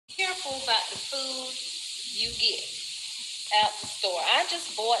Careful about the food you get out the store. I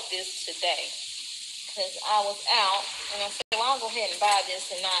just bought this today because I was out and I said, well, I'll go ahead and buy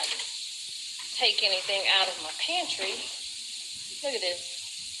this and not take anything out of my pantry. Look at this.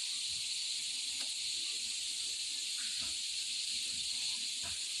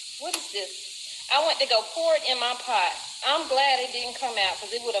 What is this? I went to go pour it in my pot. I'm glad it didn't come out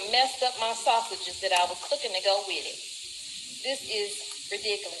because it would have messed up my sausages that I was cooking to go with it. This is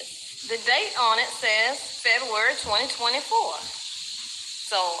ridiculous. The date on it says February 2024.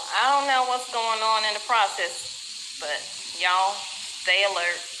 So I don't know what's going on in the process, but y'all stay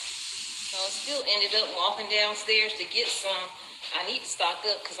alert. So I still ended up walking downstairs to get some. I need to stock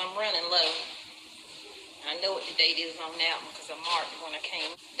up because I'm running low. I know what the date is on that one because I marked when I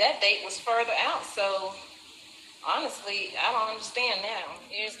came. That date was further out, so honestly, I don't understand now.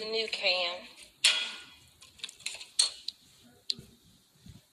 Here's the new can.